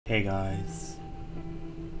Hey guys,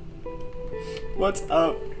 what's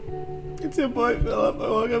up? It's your boy Philub and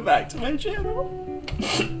welcome back to my channel.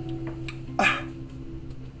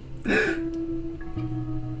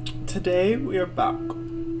 Today we are back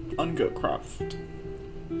on GoatCraft.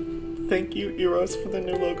 Thank you Eros for the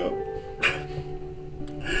new logo.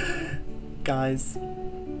 Guys,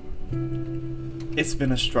 it's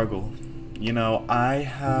been a struggle. You know,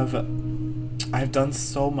 I've done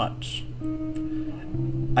so much.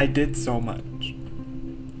 I did so much.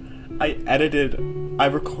 I edited, I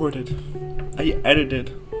recorded, I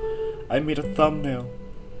edited, I made a thumbnail,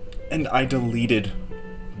 and I deleted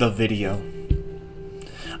the video.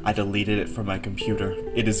 I deleted it from my computer.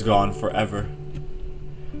 It is gone forever.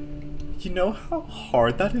 You know how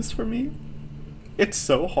hard that is for me? It's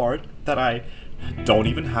so hard that I don't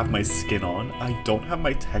even have my skin on. I don't have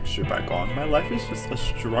my texture back on. My life is just a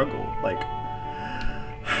struggle. Like,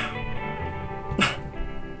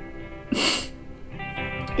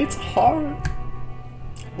 it's hard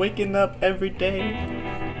waking up every day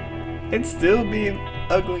and still being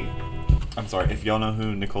ugly. I'm sorry, if y'all know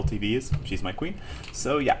who Nicole TV is, she's my queen.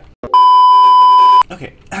 So yeah.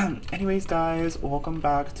 Okay, anyways guys, welcome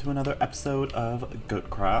back to another episode of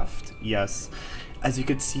GoatCraft. Yes, as you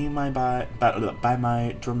could see by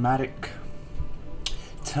my dramatic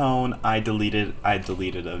tone, I deleted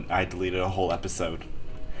a whole episode.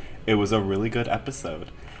 It was a really good episode.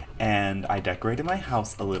 And I decorated my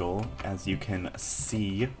house a little, as you can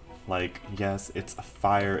see. Like, yes, it's a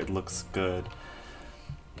fire, it looks good.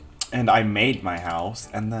 And I made my house,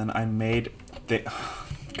 and then I made the...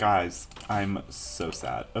 Guys, I'm so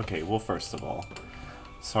sad. Okay, well, first of all,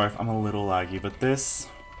 sorry if I'm a little laggy, but this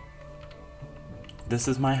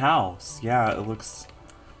is my house. Yeah, it looks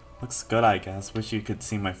good, I guess. Wish you could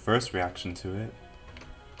see my first reaction to it.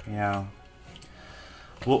 Yeah.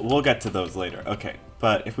 We'll get to those later. Okay.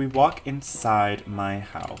 But if we walk inside my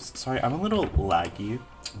house, sorry, I'm a little laggy,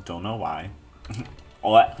 don't know why.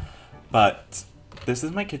 But this is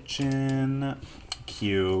my kitchen,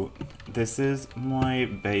 cute. This is my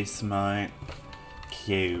basement,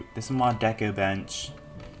 cute. This is my deco bench,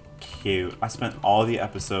 cute. I spent all the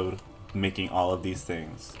episode making all of these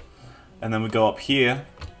things. And then we go up here,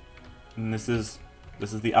 and this is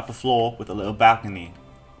the upper floor with a little balcony.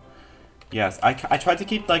 Yes, I tried to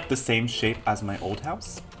keep like the same shape as my old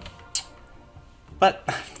house, but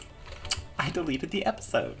I deleted the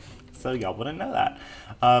episode, so y'all wouldn't know that.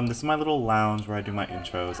 This is my little lounge where I do my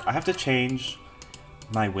intros. I have to change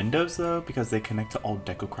my windows though because they connect to old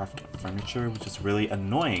GoatCraft furniture, which is really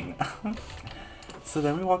annoying. So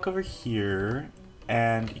then we walk over here,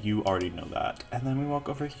 and you already know that. And then we walk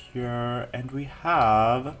over here, and we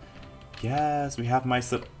have, yes, we have my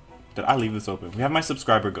Did I leave this open? We have my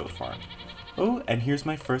subscriber goat farm. Oh, and here's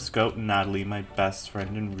my first goat, Natalie, my best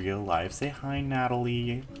friend in real life. Say hi,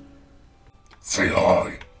 Natalie. Say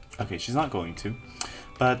hi. Okay, she's not going to.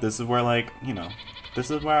 But this is where, like, you know,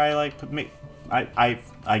 this is where I, like,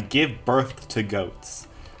 I give birth to goats.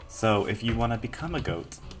 So if you want to become a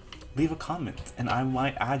goat, leave a comment, and I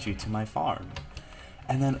might add you to my farm.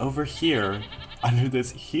 And then over here, under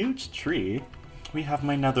this huge tree, we have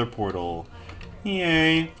my nether portal.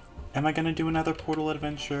 Yay! Am I gonna do another portal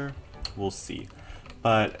adventure? We'll see.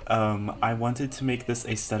 But I wanted to make this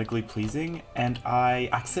aesthetically pleasing, and I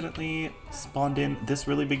accidentally spawned in this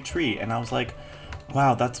really big tree, and I was like,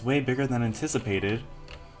 wow, that's way bigger than anticipated.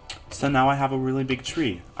 So now I have a really big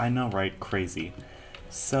tree. I know, right? Crazy.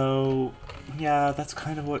 So yeah, that's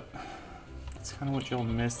kind of what you'll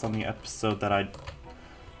miss on the episode that I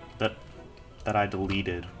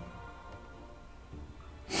deleted.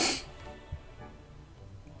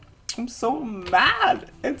 I'm so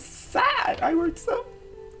mad. It's sad. I worked so.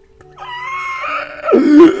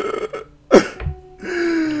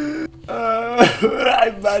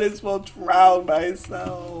 I might as well drown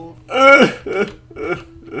myself.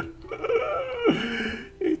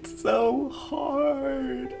 It's so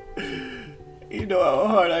hard. You know how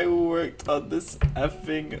hard I worked on this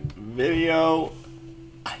effing video.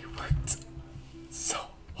 I worked so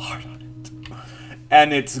hard on it,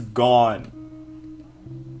 and it's gone.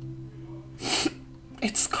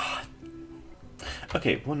 It's gone.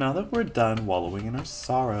 Okay, well now that we're done wallowing in our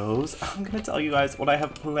sorrows, I'm gonna tell you guys what I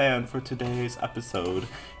have planned for today's episode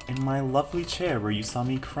in my lovely chair where you saw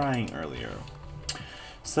me crying earlier.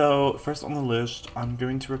 So, first on the list, I'm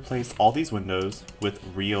going to replace all these windows with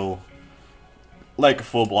real, like,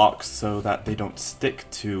 full blocks so that they don't stick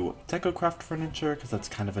to GoatCraft furniture because that's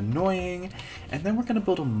kind of annoying. And then we're gonna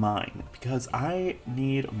build a mine because I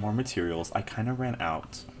need more materials. I kind of ran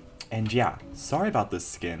out. And yeah, sorry about this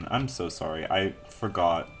skin. I'm so sorry. I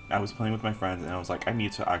forgot. I was playing with my friends and I was like, I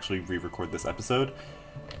need to actually re-record this episode.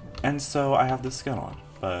 And so I have this skin on.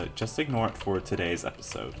 But just ignore it for today's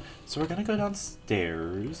episode. So we're gonna go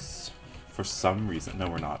downstairs for some reason. No,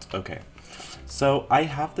 we're not. Okay. So I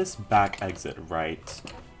have this back exit, right?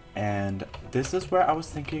 And this is where I was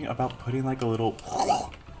thinking about putting like a little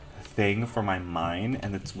thing for my mine,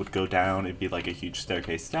 and it would go down. It'd be like a huge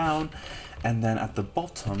staircase down, and then at the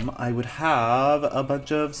bottom I would have a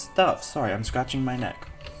bunch of stuff. Sorry, I'm scratching my neck.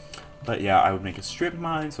 But yeah, I would make a strip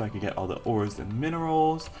mine so I could get all the ores and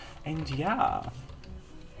minerals, and yeah.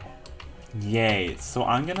 Yay. So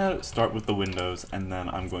I'm gonna start with the windows, and then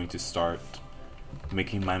I'm going to start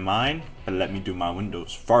making my mine, but let me do my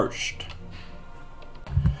windows first.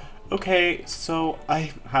 Okay, so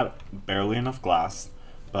I had barely enough glass,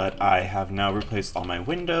 but I have now replaced all my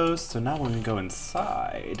windows, so now when we go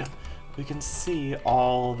inside, we can see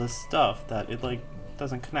all the stuff that it like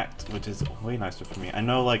doesn't connect, which is way nicer for me. I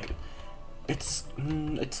know like it's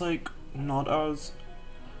like not as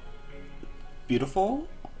beautiful,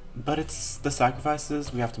 but it's the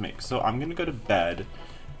sacrifices we have to make. So I'm gonna go to bed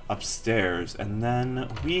upstairs, and then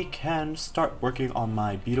we can start working on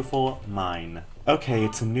my beautiful mine. Okay,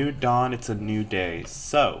 it's a new dawn, it's a new day.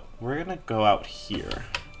 So we're gonna go out here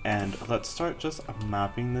and let's start just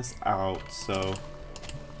mapping this out. So,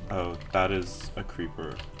 oh, that is a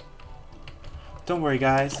creeper. Don't worry,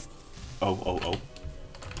 guys. Oh.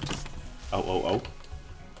 Just, oh.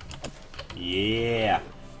 Yeah.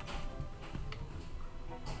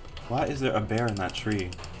 Why is there a bear in that tree?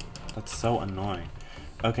 That's so annoying.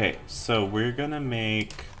 Okay, so we're gonna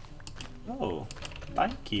make, oh,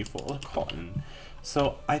 thank you for the cotton.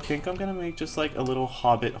 So I think I'm gonna make just like a little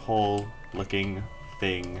hobbit hole looking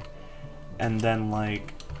thing, and then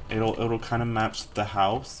like it'll kind of match the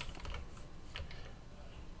house.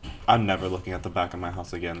 I'm never looking at the back of my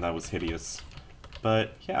house again. That was hideous.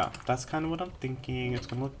 But yeah, that's kind of what I'm thinking. It's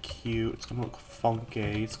gonna look cute, it's gonna look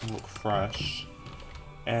funky, it's gonna look fresh,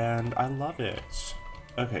 and I love it.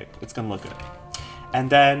 Okay, it's gonna look good. And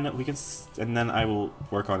then we can, and then I will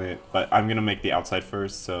work on it, but I'm gonna make the outside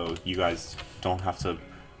first, so you guys don't have to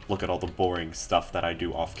look at all the boring stuff that I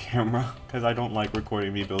do off camera, because I don't like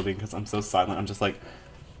recording me building, because I'm so silent. I'm just like,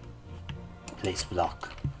 place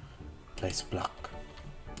block, place block,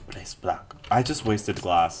 place block. I just wasted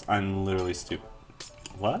glass. I'm literally stupid.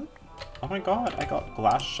 What? Oh my god, I got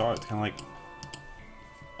glass shards, kind of like,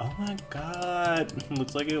 oh my god,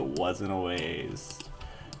 looks like it wasn't a waste.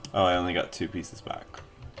 Oh, I only got 2 pieces back.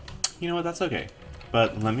 You know what, that's okay.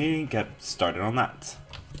 But let me get started on that.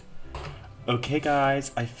 Okay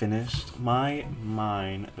guys, I finished my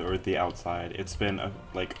mine, or the outside. It's been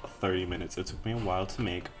like 30 minutes. It took me a while to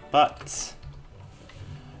make, but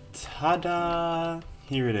ta-da!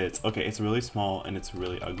 Here it is. Okay, it's really small and it's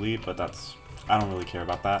really ugly, but that's, I don't really care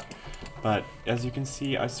about that. But as you can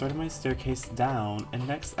see, I started my staircase down, and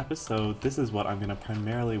next episode, this is what I'm gonna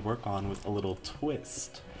primarily work on with a little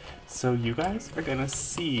twist. So you guys are gonna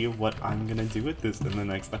see what I'm gonna do with this in the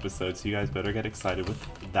next episode, so you guys better get excited with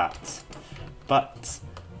that. But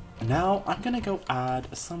now I'm gonna go add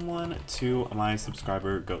someone to my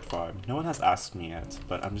subscriber goat farm. No one has asked me yet,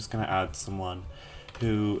 but I'm just gonna add someone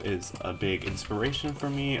who is a big inspiration for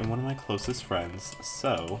me and one of my closest friends.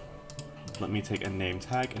 So let me take a name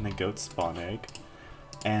tag and a goat spawn egg.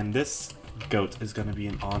 And this goat is gonna be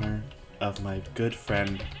in honor of my good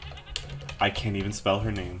friend, I can't even spell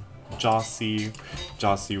her name,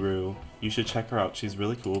 Jossie-Roo. You should check her out, she's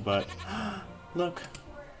really cool. But look,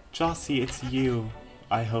 Jossie, it's you.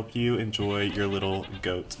 I hope you enjoy your little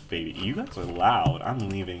goat baby. You guys are loud, I'm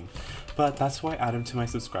leaving. But that's why I added him to my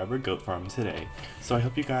subscriber goat farm today. So I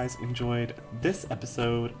hope you guys enjoyed this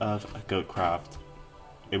episode of GoatCraft.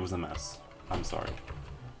 It was a mess, I'm sorry.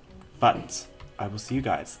 But I will see you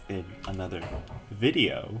guys in another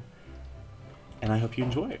video, and I hope you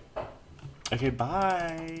enjoy it. Okay,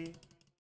 bye!